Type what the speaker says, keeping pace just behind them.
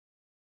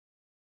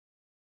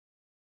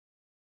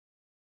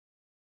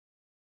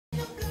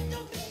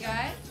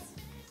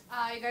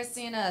You guys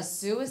seen a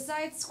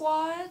Suicide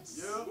Squad?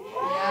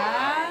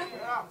 Yeah.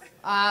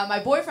 Yeah?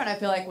 My boyfriend, I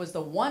feel like, was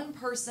the one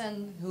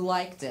person who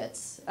liked it.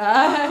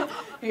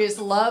 He just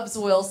loves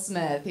Will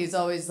Smith. He's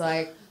always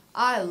like,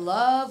 I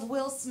love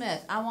Will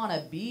Smith. I want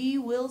to be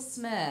Will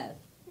Smith.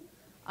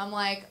 I'm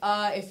like,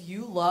 if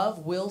you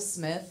love Will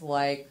Smith,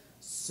 like,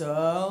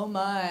 so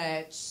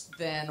much,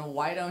 then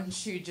why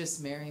don't you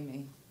just marry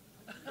me?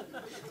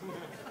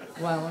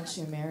 Why won't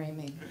you marry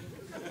me?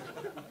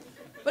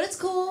 But it's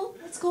cool.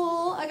 It's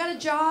cool. I got a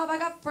job. I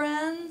got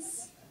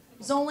friends.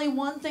 There's only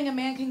one thing a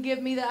man can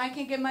give me that I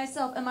can't give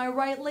myself. Am I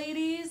right,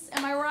 ladies?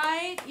 Am I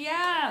right?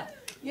 Yeah.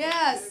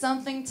 Yeah,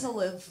 something to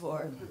live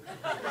for.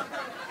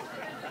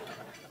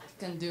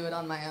 Can do it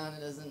on my own. It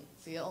doesn't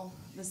feel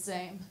the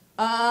same.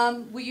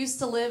 We used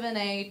to live in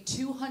a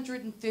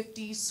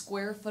 250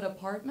 square foot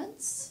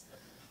apartments,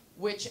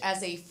 which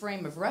as a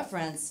frame of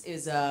reference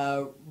is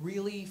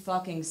really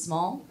fucking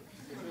small.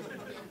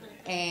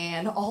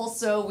 And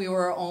also, we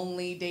were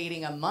only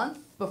dating a month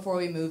before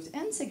we moved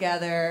in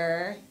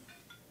together.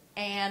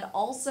 And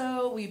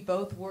also, we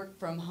both worked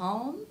from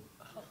home,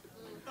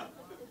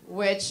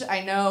 which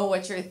I know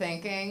what you're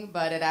thinking,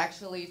 but it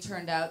actually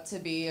turned out to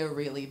be a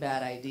really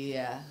bad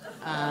idea.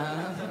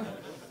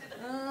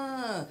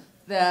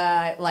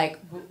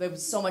 There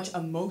was so much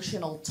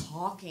emotional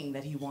talking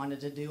that he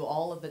wanted to do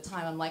all of the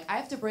time. I'm like, I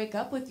have to break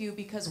up with you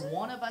because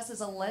one of us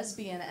is a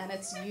lesbian and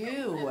it's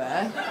you.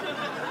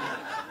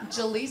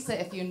 Jaleesa,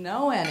 if you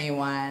know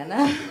anyone.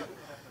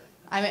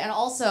 I mean, and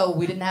also,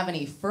 we didn't have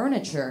any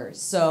furniture,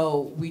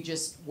 so we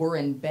just were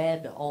in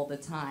bed all the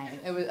time.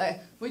 It was,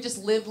 we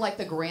just lived like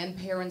the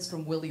grandparents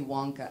from Willy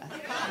Wonka.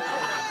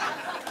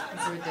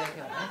 It's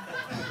ridiculous.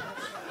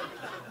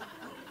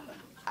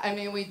 I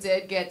mean, we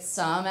did get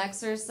some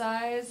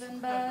exercise in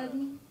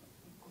bed.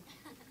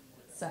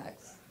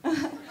 Sex.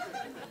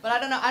 But I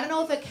don't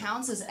know if it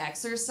counts as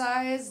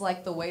exercise,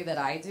 like the way that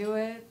I do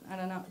it. I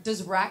don't know.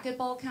 Does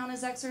racquetball count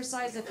as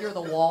exercise if you're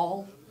the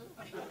wall?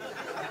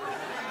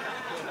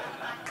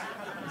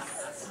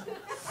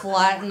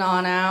 Flatten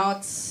on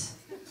out.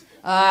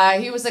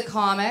 He was a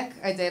comic.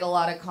 I date a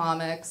lot of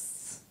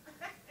comics.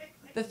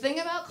 The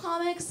thing about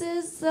comics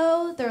is,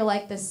 though, they're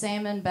like the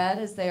same in bed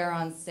as they are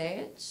on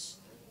stage.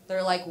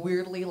 They're like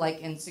weirdly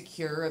like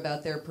insecure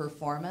about their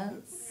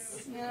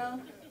performance, you know?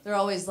 They're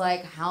always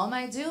like, how am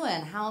I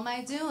doing? How am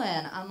I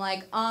doing? I'm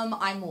like,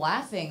 I'm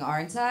laughing,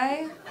 aren't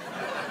I?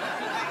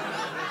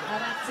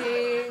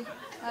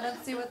 I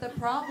don't see what the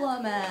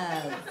problem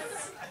is.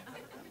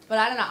 But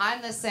I don't know,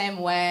 I'm the same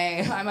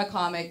way. I'm a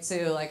comic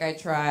too, like I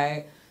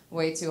try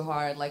way too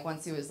hard. Like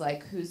once he was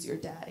like, who's your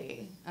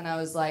daddy? And I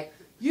was like,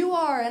 you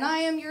are, and I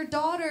am your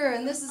daughter,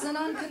 and this is an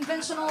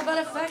unconventional but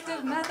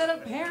effective method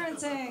of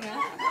parenting.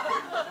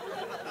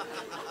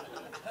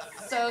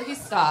 So he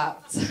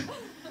stopped,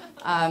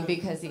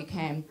 because he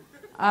came.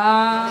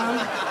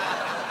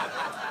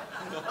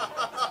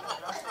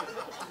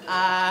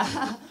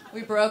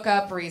 We broke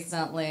up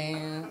recently.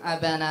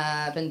 I've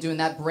been doing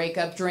that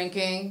breakup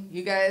drinking.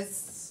 You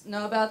guys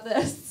know about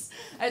this?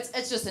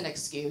 It's just an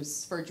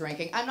excuse for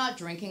drinking. I'm not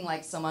drinking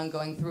like someone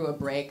going through a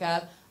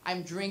breakup.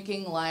 I'm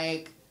drinking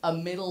like a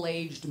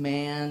middle-aged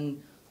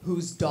man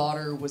whose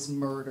daughter was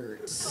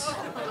murdered.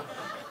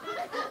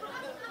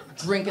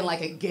 Drinking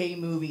like a gay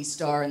movie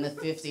star in the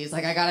 50s.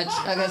 Like, I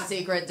gotta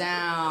secret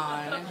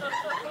down.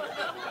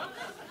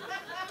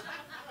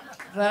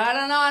 But I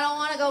don't know, I don't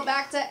want to go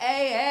back to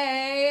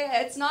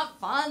AA. It's not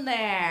fun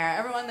there.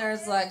 Everyone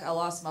there's like, I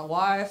lost my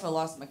wife, I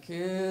lost my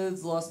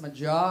kids, lost my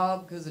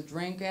job because of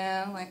drinking.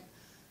 I'm like,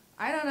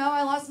 I don't know,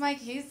 I lost my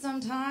keys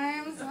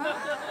sometimes.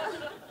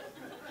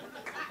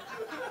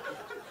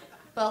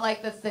 But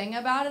like the thing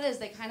about it is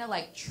they kind of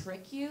like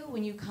trick you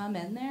when you come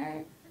in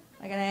there.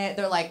 Like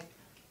they're like,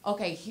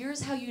 okay,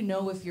 here's how you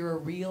know if you're a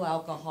real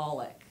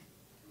alcoholic.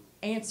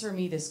 Answer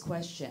me this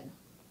question.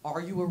 Are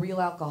you a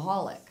real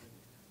alcoholic?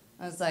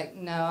 I was like,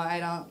 no, I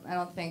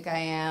don't think I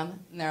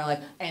am. And they're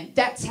like, and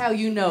that's how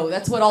you know.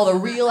 That's what all the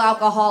real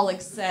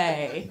alcoholics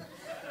say.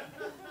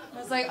 I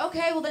was like,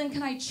 okay, well then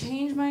can I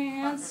change my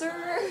answer?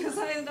 Because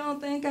I don't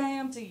think I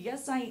am to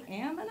yes, I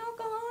am an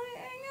alcoholic.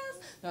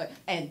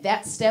 And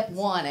that's step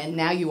one, and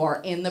now you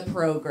are in the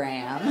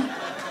program.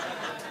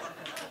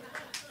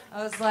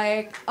 I was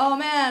like, oh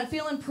man,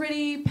 feeling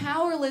pretty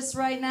powerless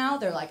right now.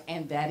 They're like,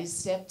 and that is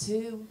step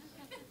two.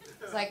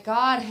 It's like,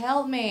 God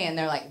help me. And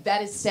they're like,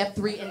 that is step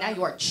three, and now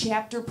you are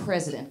chapter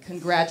president.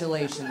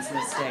 Congratulations,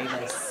 Miss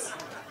Davis.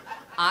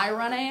 I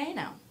run AA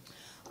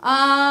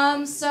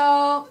now.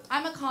 So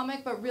I'm a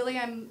comic, but really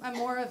I'm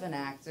more of an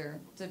actor,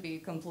 to be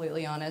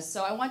completely honest.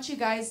 So I want you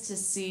guys to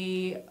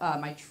see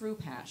my true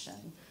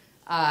passion.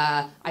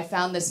 I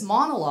found this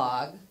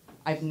monologue.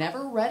 I've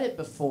never read it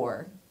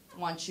before. I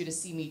want you to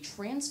see me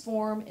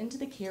transform into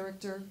the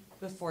character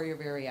before your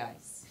very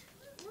eyes.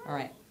 All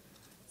right.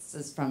 This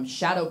is from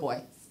Shadow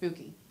Boy.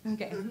 Spooky.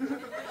 Okay.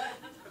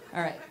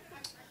 All right.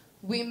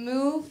 We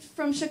moved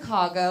from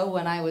Chicago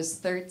when I was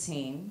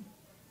 13.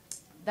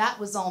 That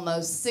was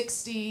almost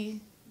 60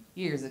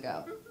 years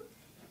ago.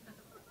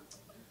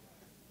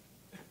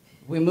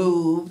 We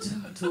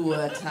moved to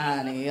a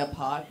tiny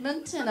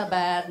apartment in a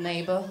bad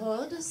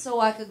neighborhood so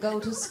I could go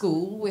to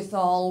school with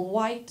all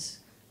white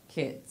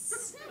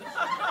kids.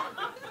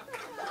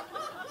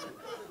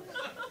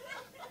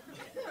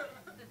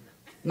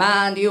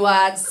 Mind you,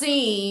 I'd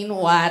seen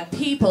white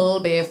people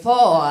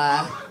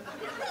before,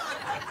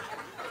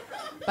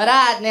 but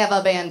I'd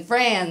never been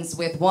friends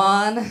with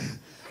one.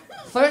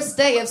 First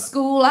day of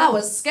school, I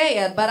was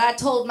scared, but I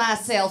told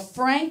myself,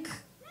 Frank,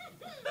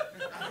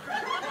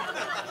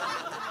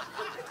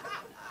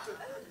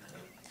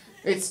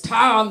 it's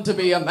time to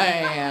be a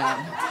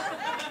man.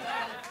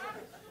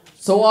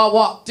 So I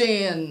walked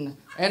in,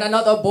 and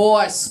another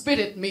boy spit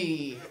at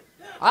me.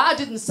 I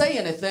didn't say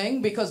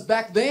anything because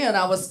back then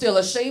I was still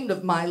ashamed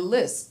of my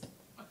lisp.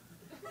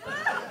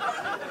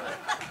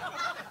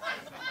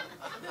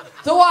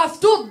 So I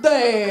stood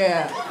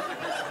there,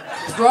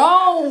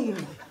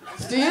 strong,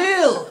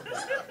 still,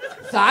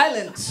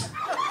 silent.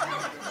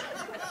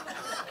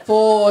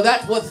 For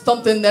that was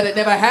something that had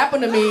never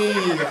happened to me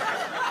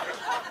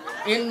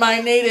in my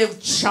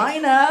native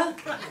China.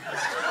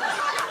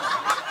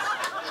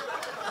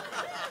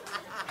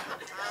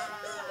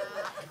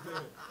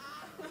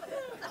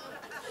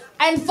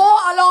 And for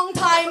a long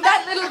time,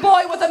 that little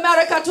boy was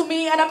America to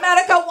me, and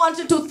America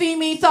wanted to see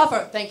me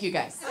suffer. Thank you,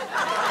 guys.